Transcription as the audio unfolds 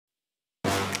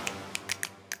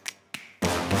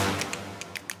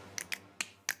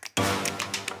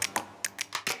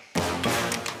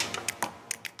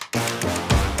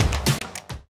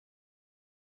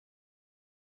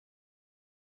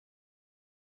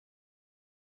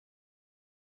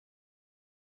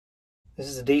This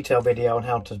is a detailed video on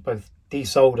how to both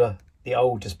desolder the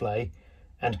old display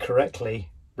and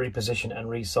correctly reposition and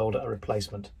resolder a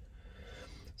replacement.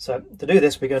 So to do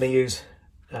this, we're going to use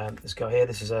this guy here.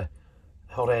 This is a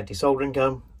hot air desoldering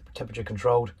gun, temperature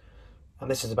controlled, and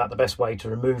this is about the best way to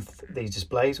remove these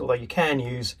displays, although you can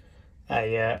use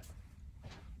a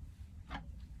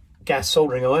gas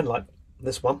soldering iron like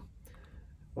this one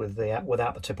with the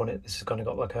without the tip on it. This has kind of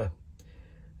got like a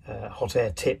hot air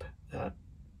tip.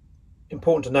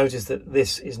 Important to notice that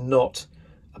this is not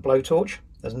a blowtorch.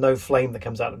 There's no flame that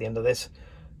comes out at the end of this.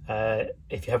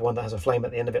 If you have one that has a flame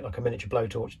at the end of it, like a miniature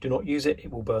blowtorch, do not use it,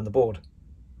 it will burn the board.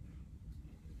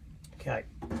 Okay,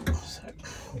 so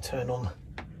we turn on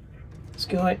this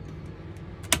guy.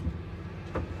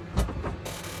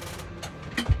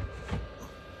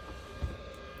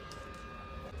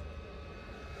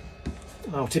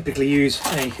 I'll typically use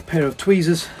a pair of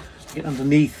tweezers to get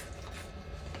underneath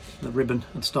the ribbon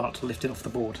and start to lift it off the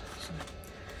board. So,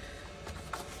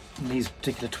 and these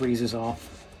particular tweezers are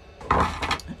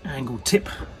angled tip,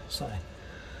 so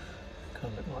kind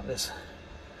of look like this.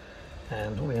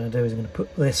 And what we're going to do is we're going to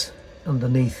put this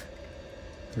underneath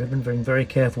the ribbon, being very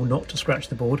careful not to scratch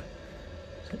the board.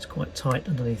 So it's quite tight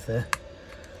underneath there.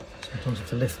 Sometimes you have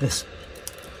to lift this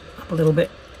up a little bit.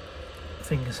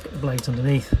 Fingers get the blades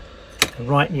underneath, and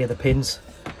right near the pins.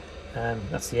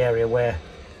 That's the area where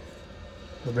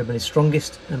the ribbon is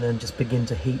strongest, and then just begin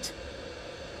to heat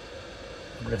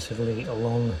aggressively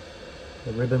along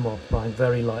the ribbon while applying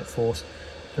very light force.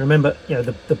 And remember, you know,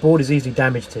 the board is easily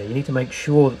damaged here. You need to make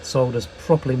sure that the solder's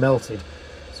properly melted.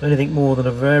 So anything more than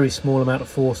a very small amount of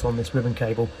force on this ribbon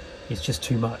cable is just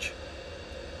too much.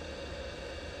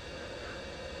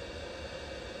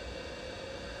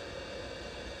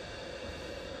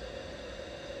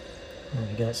 There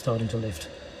we go, it's starting to lift.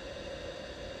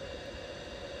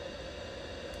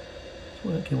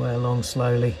 Work your way along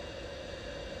slowly,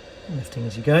 lifting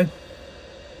as you go.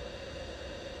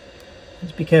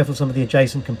 Just be careful of some of the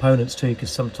adjacent components too,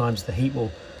 because sometimes the heat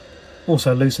will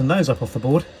also loosen those up off the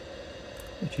board,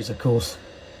 which is of course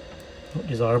not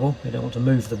desirable. We don't want to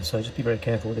move them, so just be very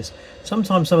careful with this.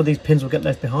 Sometimes some of these pins will get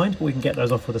left behind, but we can get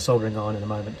those off with a soldering iron in a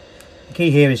moment. The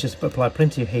key here is just to apply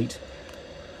plenty of heat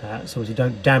so as you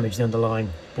don't damage the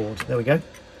underlying board. There we go.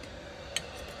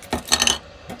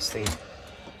 That's the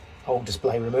old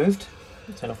display removed.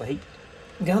 Turn off the heat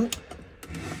gun.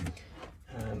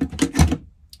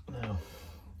 Now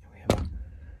we have a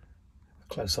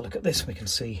closer look at this. We can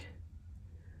see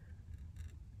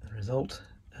the result.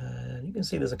 You can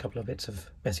see there's a couple of bits of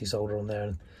messy solder on there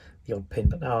and the odd pin,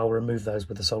 but now I'll remove those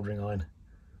with the soldering iron.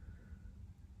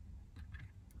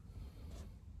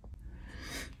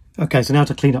 Okay, so now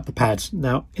to clean up the pads.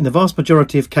 Now, in the vast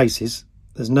majority of cases,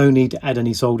 there's no need to add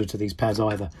any solder to these pads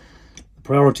either. The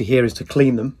priority here is to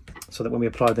clean them so that when we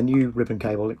apply the new ribbon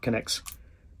cable, it connects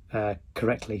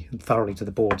correctly and thoroughly to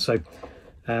the board. So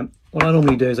what I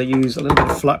normally do is I use a little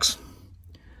bit of flux,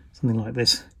 something like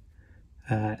this.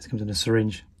 It comes in a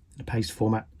syringe in a paste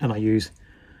format, and I use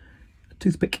a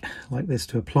toothpick like this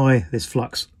to apply this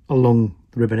flux along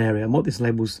the ribbon area. And what this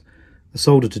enables the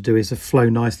solder to do is to flow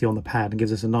nicely on the pad and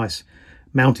gives us a nice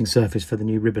mounting surface for the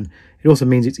new ribbon. It also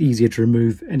means it's easier to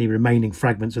remove any remaining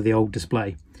fragments of the old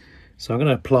display. So I'm going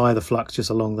to apply the flux just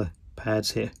along the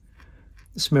pads here.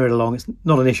 Smear it along. It's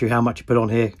not an issue how much you put on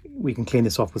here. We can clean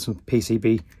this off with some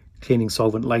PCB cleaning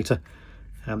solvent later.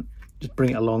 Just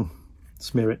bring it along,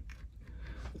 smear it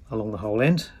along the whole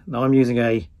end. Now I'm using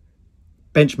a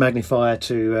bench magnifier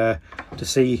to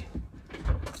see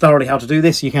thoroughly how to do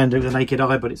this. You can do it with the naked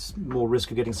eye, but it's more risk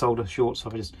of getting solder short. So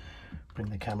if I just bring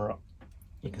the camera up,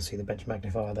 you can see the bench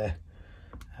magnifier there.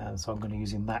 So I'm going to be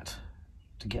using that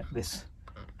to get this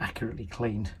accurately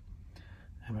cleaned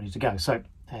and ready to go. So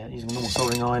using a normal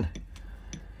soldering iron,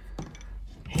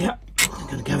 yeah, I'm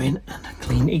going to go in and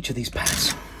clean each of these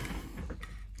pads.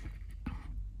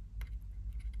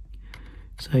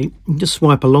 So you can just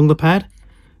swipe along the pad,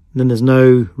 and then there's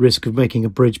no risk of making a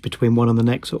bridge between one and the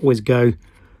next. So always go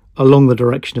along the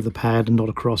direction of the pad and not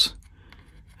across.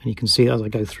 And you can see as I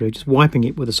go through, just wiping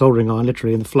it with a soldering iron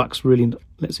literally, and the flux really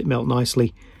lets it melt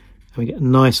nicely, and we get a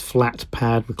nice flat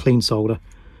pad with clean solder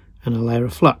and a layer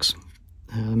of flux.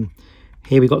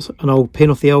 Here we've got an old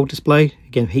pin off the old display.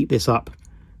 Again, heat this up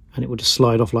and it will just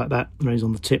slide off like that. There it is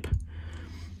on the tip.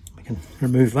 We can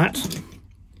remove that.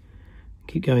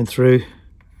 Keep going through.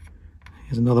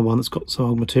 Here's another one that's got some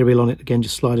old material on it. Again,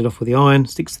 just slide it off with the iron,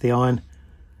 sticks to the iron.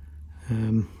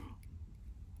 Yep,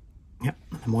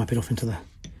 and then wipe it off into the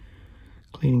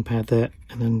cleaning pad there,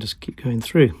 and then just keep going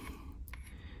through.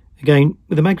 Again,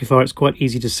 with the magnifier, it's quite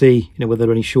easy to see, whether there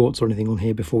are any shorts or anything on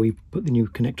here before we put the new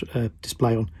connector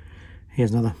display on.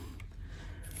 Here's another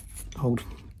old,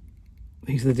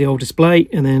 these are the old display,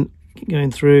 and then keep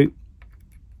going through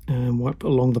and wipe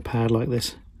along the pad like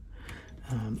this.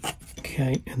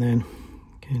 Okay, and then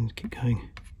again keep going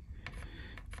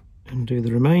and do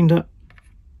the remainder.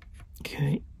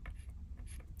 Okay,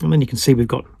 and then you can see we've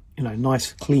got, you know,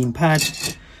 nice clean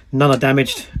pads, none are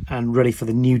damaged and ready for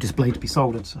the new display to be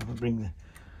soldered. So I'll bring the,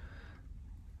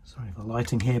 sorry for the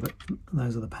lighting here, but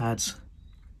those are the pads,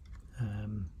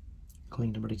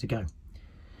 cleaned and ready to go.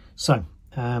 So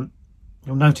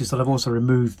you'll notice that I've also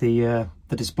removed the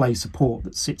display support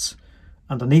that sits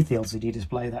underneath the LCD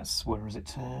display. That's, where is it?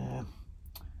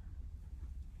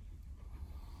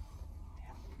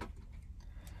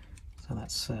 So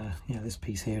that's yeah, this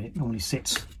piece here, and it normally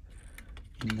sits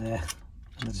in there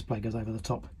and the display goes over the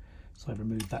top. So I've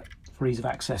removed that for ease of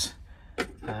access.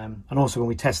 And also when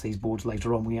we test these boards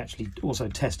later on, we actually also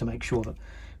test to make sure that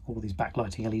all these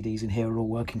backlighting LEDs in here are all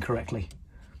working correctly.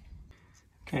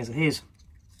 Okay, so here's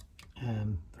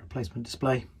the replacement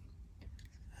display.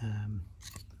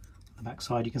 The back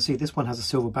side, you can see this one has a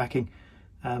silver backing.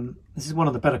 This is one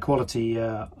of the better quality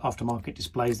aftermarket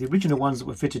displays. The original ones that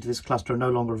were fitted to this cluster are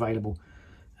no longer available,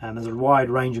 and there's a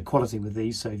wide range of quality with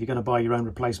these. So if you're going to buy your own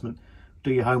replacement,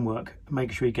 do your homework,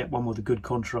 make sure you get one with a good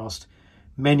contrast.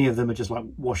 Many of them are just like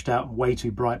washed out and way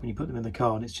too bright when you put them in the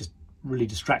car, and it's just really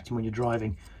distracting when you're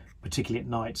driving, particularly at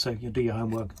night. So you'll do your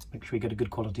homework, make sure you get a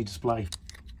good quality display.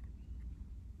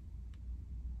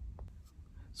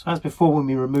 So as before, when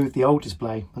we remove the old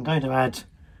display, I'm going to add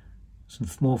some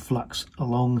more flux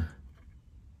along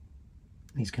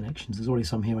these connections. There's already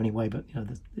some here anyway, but you know,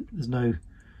 there's no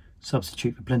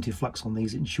substitute for plenty of flux on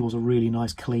these. It ensures a really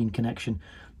nice clean connection.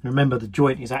 And remember, the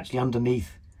joint is actually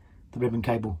underneath the ribbon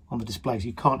cable on the display, so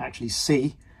you can't actually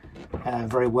see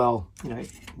very well, you know,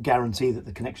 guarantee that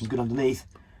the connection's good underneath.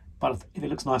 But if it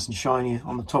looks nice and shiny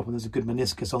on the top and there's a good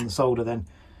meniscus on the solder, then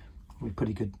we're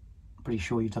pretty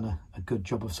sure you've done a good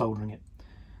job of soldering it.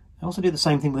 I also do the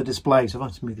same thing with the display. So if I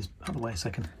just move this out of the way a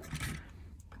second,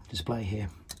 display here.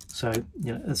 So,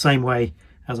 you know, the same way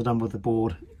as I've done with the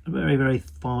board, a very, very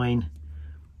fine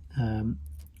run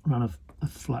of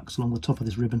flux along the top of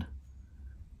this ribbon.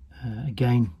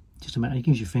 Again, just a matter, you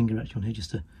can use your finger actually on here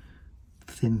just to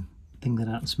thin that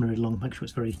out and smear it along. Make sure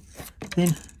it's very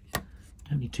thin.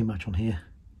 Don't need too much on here.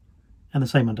 And the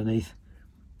same underneath.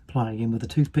 Apply it again with a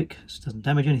toothpick so it doesn't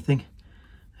damage anything.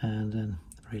 And then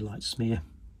a very light smear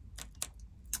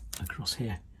across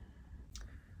here.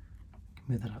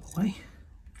 Move that out of the way.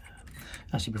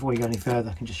 Actually, before we go any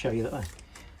further, I can just show you that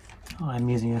I'm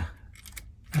using a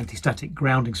anti-static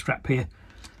grounding strap here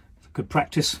for good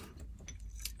practice.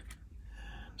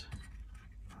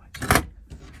 And, right,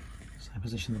 so I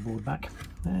position the board back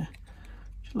there.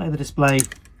 Just lay the display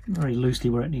very loosely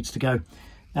where it needs to go.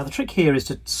 Now the trick here is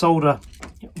to solder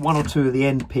one or two of the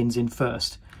end pins in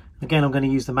first. Again, I'm going to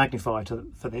use the magnifier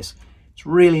for this. It's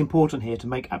really important here to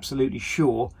make absolutely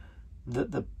sure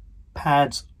that the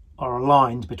pads are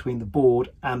aligned between the board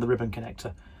and the ribbon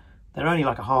connector. They're only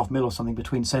like a ½ mil or something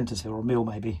between centres here, or a mil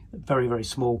maybe, very, very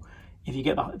small. If you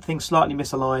get the thing slightly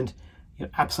misaligned, you're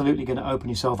absolutely going to open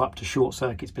yourself up to short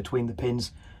circuits between the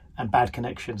pins and bad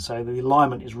connection. So the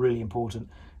alignment is really important.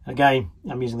 Again,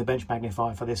 I'm using the bench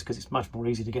magnifier for this because it's much more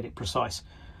easy to get it precise.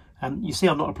 You see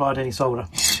I've not applied any solder,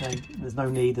 so there's no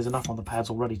need, there's enough on the pads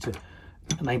already to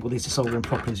enable these to solder in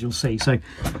properly, as you'll see. So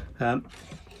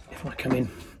if I come in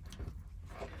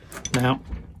now,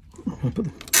 I'm going to put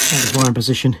the wire in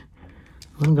position.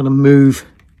 I'm going to move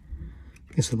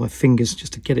this with my fingers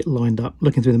just to get it lined up,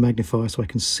 looking through the magnifier so I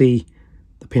can see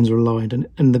the pins are aligned.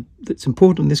 And it's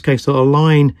important in this case to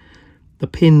align the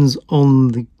pins on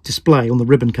the display, on the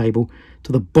ribbon cable,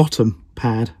 to the bottom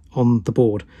pad on the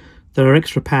board. There are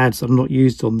extra pads that are not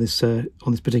used on this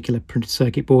particular printed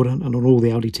circuit board and on all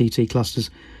the Audi TT clusters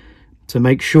to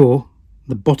make sure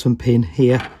the bottom pin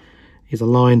here is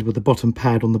aligned with the bottom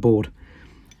pad on the board.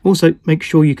 Also, make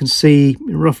sure you can see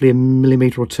roughly a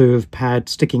millimetre or two of pad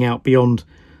sticking out beyond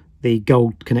the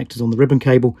gold connectors on the ribbon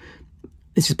cable.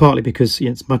 This is partly because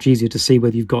it's much easier to see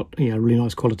whether you've got a really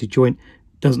nice quality joint.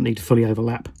 It doesn't need to fully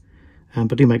overlap,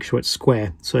 but do make sure it's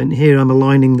square. So in here I'm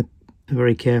aligning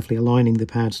very carefully aligning the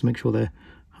pads to make sure they're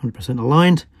 100%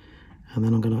 aligned, and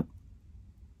then I'm going to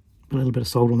put a little bit of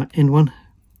solder on that end one.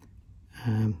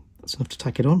 That's enough to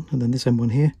tack it on, and then this end one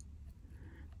here.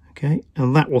 Okay,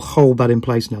 and that will hold that in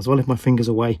place now. So I lift my fingers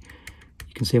away.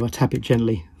 You can see if I tap it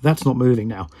gently, that's not moving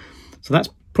now. So that's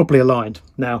properly aligned.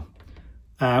 Now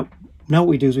what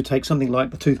we do is we take something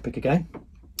like the toothpick again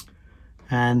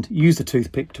and use the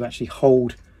toothpick to actually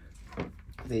hold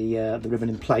the ribbon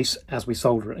in place as we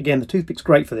solder it. Again, the toothpick's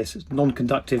great for this. It's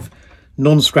non-conductive,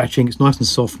 non-scratching, it's nice and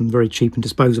soft and very cheap and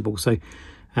disposable. So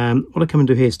what I come and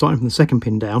do here, starting from the second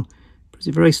pin down, press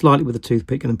it very slightly with a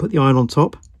toothpick and then put the iron on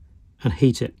top and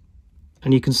heat it.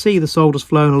 And you can see the solder's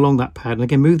flowing along that pad. And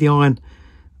again, move the iron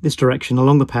this direction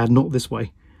along the pad, not this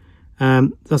way. That's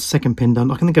the second pin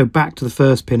done. I can then go back to the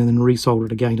first pin and then resolder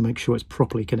it again to make sure it's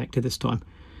properly connected this time.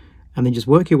 And then just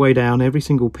work your way down every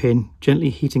single pin, gently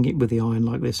heating it with the iron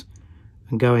like this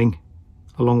and going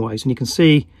a long ways. And you can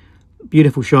see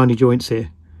beautiful shiny joints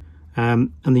here.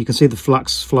 And you can see the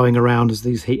flux flowing around as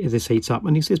this heats up.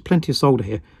 And you see there's plenty of solder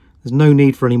here. There's no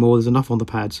need for any more. There's enough on the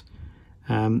pads.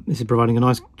 This is providing a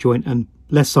nice joint, and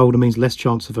less solder means less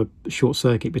chance of a short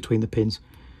circuit between the pins.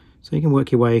 So you can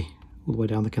work your way all the way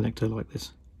down the connector like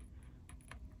this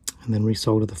and then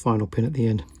resolder the final pin at the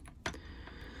end.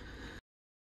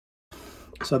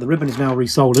 So the ribbon is now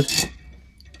resoldered.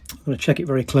 I'm going to check it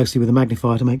very closely with a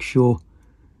magnifier to make sure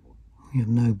we have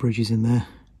no bridges in there,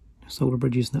 no solder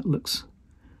bridges. That looks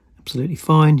absolutely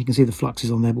fine. You can see the flux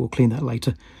is on there, but we'll clean that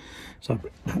later. So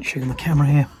I'll show you on the camera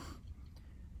here.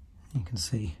 You can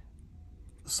see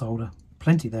the solder,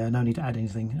 plenty there, no need to add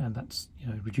anything, and that's, you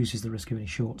know, reduces the risk of any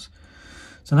shorts.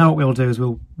 So now what we'll do is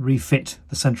we'll refit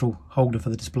the central holder for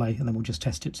the display, and then we'll just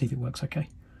test it, see if it works okay.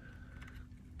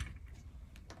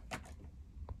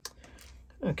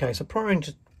 Okay, so prior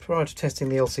to testing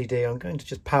the LCD, I'm going to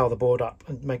just power the board up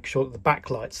and make sure that the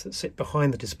backlights that sit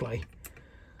behind the display,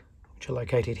 which are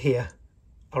located here,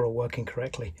 are all working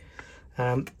correctly.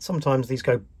 Sometimes these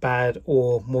go bad,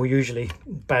 or more usually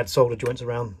bad solder joints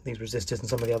around these resistors and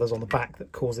some of the others on the back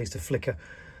that cause these to flicker.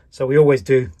 So we always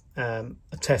do a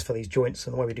test for these joints,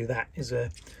 and the way we do that is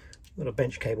a little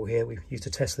bench cable here we use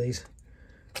to test these,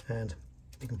 and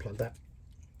you can plug that.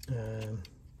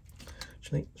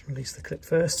 Actually, let's release the clip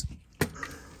first.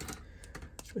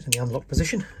 So it's in the unlock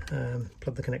position.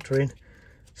 Plug the connector in,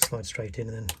 slide straight in,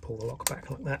 and then pull the lock back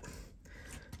like that.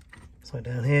 Slide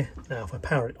down here. Now if I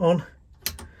power it on,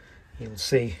 you can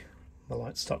see the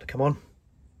lights start to come on,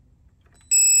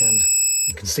 and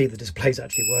you can see the display's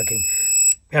actually working.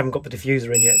 We haven't got the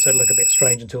diffuser in yet, so it'll look a bit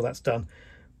strange until that's done,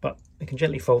 but we can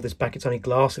gently fold this back. It's only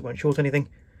glass, it won't short anything.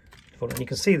 And you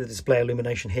can see the display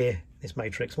illumination here, this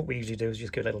matrix. What we usually do is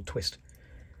just give it a little twist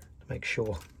to make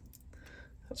sure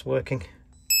that's working.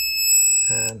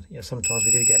 And yeah, sometimes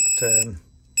we do get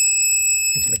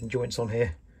intermittent joints on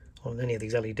here on any of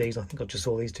these LEDs. I think I just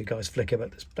saw these two guys flicker,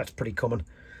 but that's pretty common.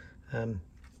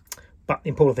 But the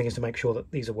important thing is to make sure that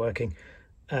these are working.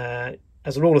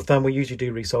 As a rule of thumb, we usually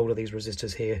do resolder these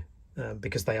resistors here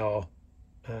because they are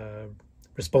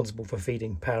responsible for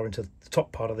feeding power into the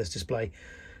top part of this display,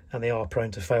 and they are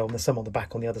prone to fail. And there's some on the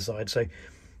back on the other side, so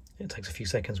it takes a few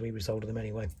seconds. We resolder them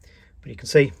anyway. But you can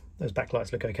see those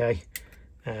backlights look okay,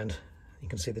 and you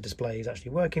can see the display is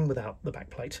actually working without the back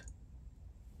plate.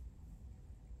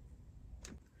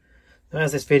 Now,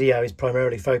 as this video is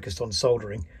primarily focused on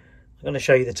soldering, I'm going to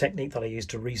show you the technique that I use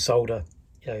to resolder,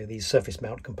 you know, these surface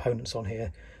mount components on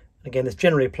here. And again, this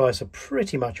generally applies to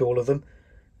pretty much all of them.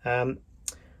 But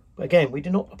again, we do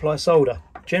not apply solder.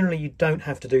 Generally, you don't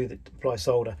have to apply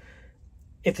solder.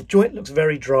 If the joint looks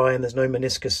very dry and there's no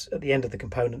meniscus at the end of the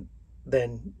component,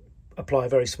 then apply a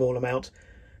very small amount.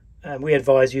 We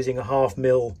advise using a 1/2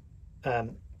 mil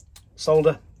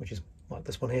solder, which is like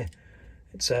this one here.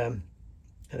 It's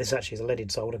and this actually is a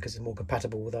leaded solder because it's more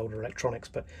compatible with older electronics,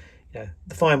 but you know,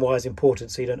 the fine wire is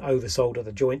important so you don't over solder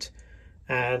the joint.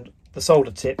 And the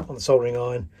solder tip on the soldering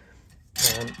iron,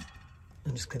 and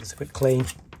just give this a quick clean.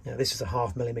 Now this is a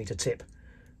 1/2 millimeter tip.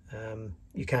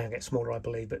 You can get smaller, I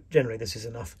believe, but generally this is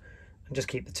enough. And just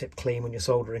keep the tip clean when you're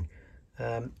soldering,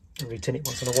 and retin it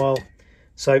once in a while.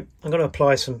 So I'm going to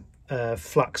apply some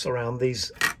flux around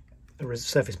these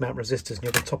surface mount resistors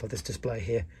near the top of this display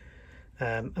here,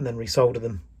 and then resolder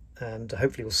them, and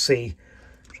hopefully you'll see,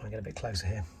 try and get a bit closer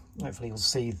here, hopefully you'll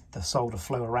see the solder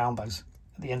flow around those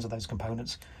at the ends of those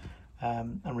components,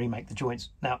 and remake the joints.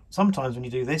 Now sometimes when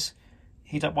you do this,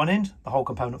 heat up one end, the whole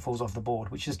component falls off the board,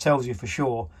 which just tells you for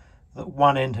sure that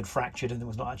one end had fractured and it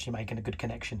was not actually making a good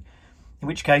connection, in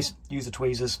which case use the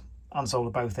tweezers,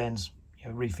 unsolder both ends, you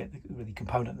know, refit the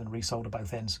component and then resolder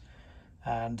both ends.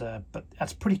 And but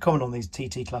that's pretty common on these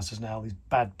TT clusters now, these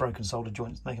bad broken solder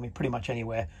joints. They can be pretty much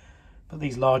anywhere, but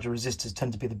these larger resistors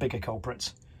tend to be the bigger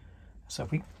culprits. So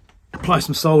if we apply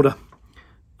some solder,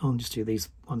 I'll just do these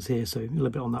ones here, so a little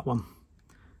bit on that one,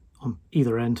 on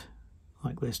either end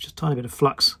like this, just a tiny bit of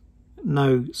flux,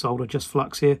 no solder, just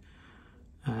flux here.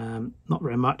 Not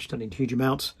very much, don't need huge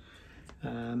amounts.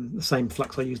 The same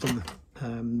flux I used on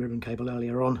the ribbon cable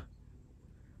earlier on,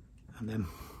 and then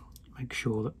make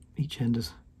sure that each end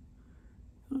has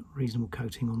a reasonable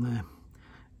coating on there.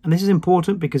 And this is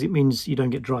important because it means you don't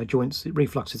get dry joints. It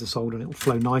refluxes the solder and it will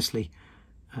flow nicely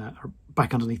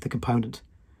back underneath the component.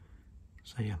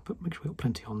 So yeah, but make sure we've got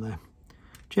plenty on there.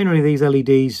 Generally these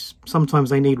LEDs, sometimes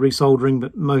they need resoldering,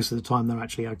 but most of the time they're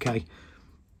actually okay.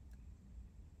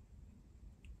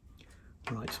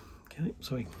 Right, okay,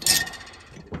 sorry.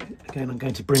 Again, I'm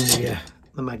going to bring the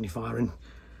magnifier in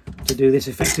to do this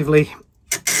effectively.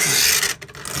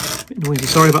 A bit noisy,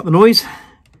 sorry about the noise.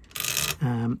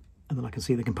 And then I can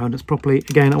see the components properly.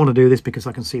 Again, I want to do this because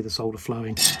I can see the solder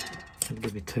flowing and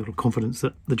give me total confidence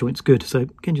that the joint's good. So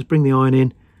again, just bring the iron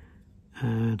in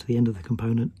to the end of the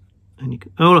component, and you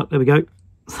can, oh look, there we go.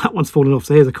 That one's fallen off.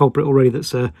 So here's a culprit already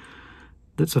that's a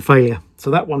failure. So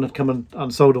that one had come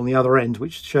unsoldered on the other end,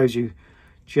 which shows you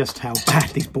just how bad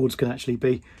these boards can actually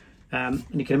be. And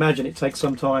you can imagine it takes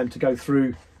some time to go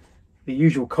through the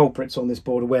usual culprits on this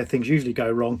board, where things usually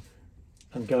go wrong,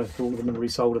 and go through all of them and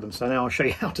resolder them. So now I'll show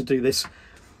you how to do this.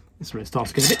 This is where it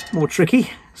starts getting a bit more tricky.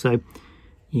 So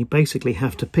you basically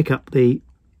have to pick up the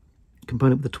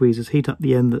component with the tweezers, heat up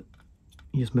the end that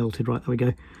you just melted, right, there we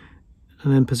go,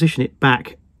 and then position it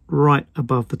back right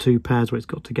above the two pads where it's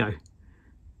got to go.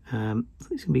 So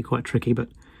this can be quite tricky, but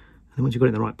then once you've got it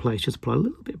in the right place, just apply a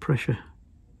little bit of pressure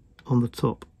on the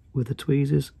top with the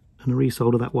tweezers and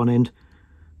resolder that one end.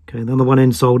 Okay, then the one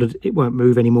end soldered, it won't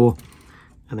move anymore.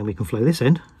 And then we can flow this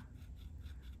end,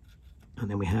 and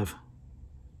then we have,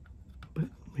 but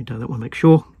we do that one, make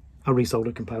sure, a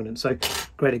resoldered component. So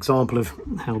great example of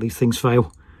how these things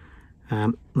fail.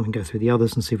 Then we can go through the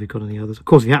others and see if we've got any others. Of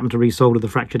course, if you happen to resolder the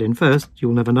fractured end first,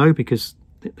 you'll never know because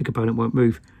the component won't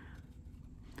move.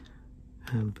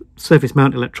 Surface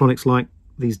mount electronics like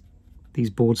these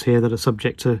boards here that are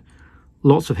subject to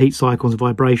lots of heat cycles and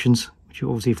vibrations, which you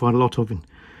obviously find a lot of in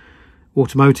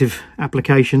automotive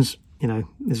applications. You know,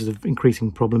 this is an increasing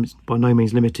problem. It's by no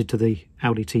means limited to the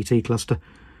Audi TT cluster,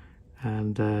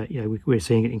 and you know, we're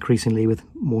seeing it increasingly with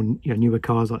more, you know, newer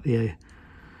cars like the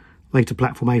later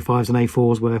platform A5s and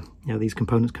A4s, where, you know, these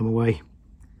components come away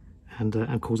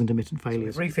and cause intermittent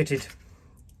failures. So we've refitted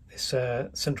this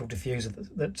central diffuser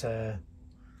that the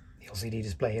LCD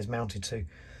display is mounted to. In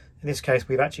this case,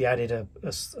 we've actually added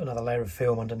another layer of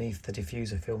film underneath the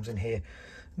diffuser films in here,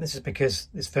 and this is because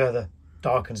this further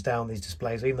darkens down these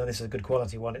displays. Even though this is a good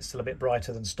quality one, it's still a bit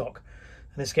brighter than stock,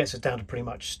 and this gets us down to pretty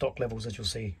much stock levels, as you'll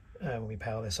see when we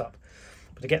power this up.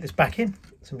 But to get this back in,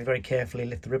 so we very carefully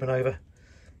lift the ribbon over,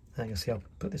 and you'll see I'll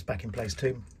put this back in place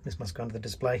too. This must go under the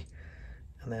display,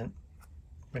 and then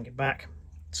bring it back,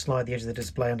 slide the edge of the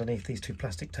display underneath these two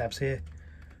plastic tabs here,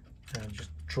 and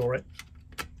just draw it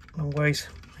long ways,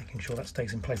 making sure that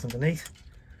stays in place underneath.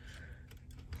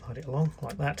 Slide it along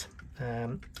like that.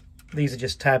 These are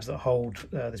just tabs that hold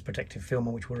this protective film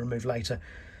on, which we'll remove later.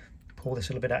 Pull this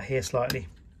a little bit out here slightly,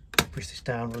 push this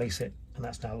down, release it, and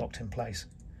that's now locked in place.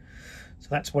 So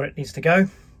that's where it needs to go.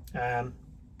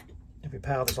 If we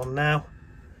power this on now,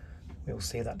 we'll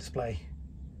see that display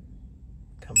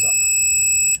comes up.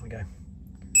 There we go.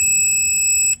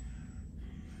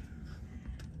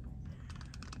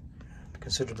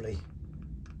 Considerably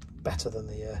better than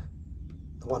the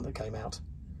one that came out.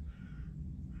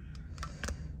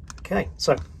 Okay,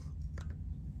 so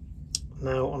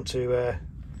now on to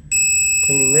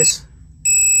cleaning this,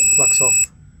 get the flux off,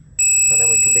 and then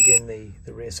we can begin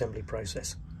the reassembly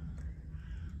process.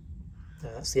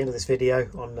 That's the end of this video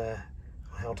on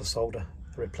how to solder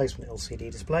a replacement LCD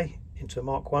display into a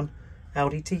Mark 1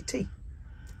 Audi TT.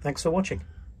 Thanks for watching.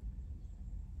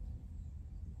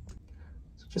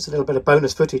 So just a little bit of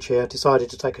bonus footage here. I decided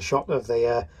to take a shot of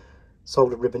the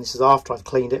soldered ribbon. This is after I've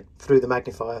cleaned it through the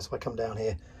magnifier, so I come down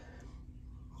here.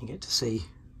 You get to see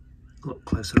a lot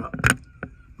closer up,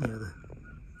 you know, the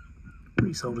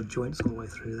resoldered joints all the way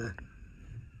through there.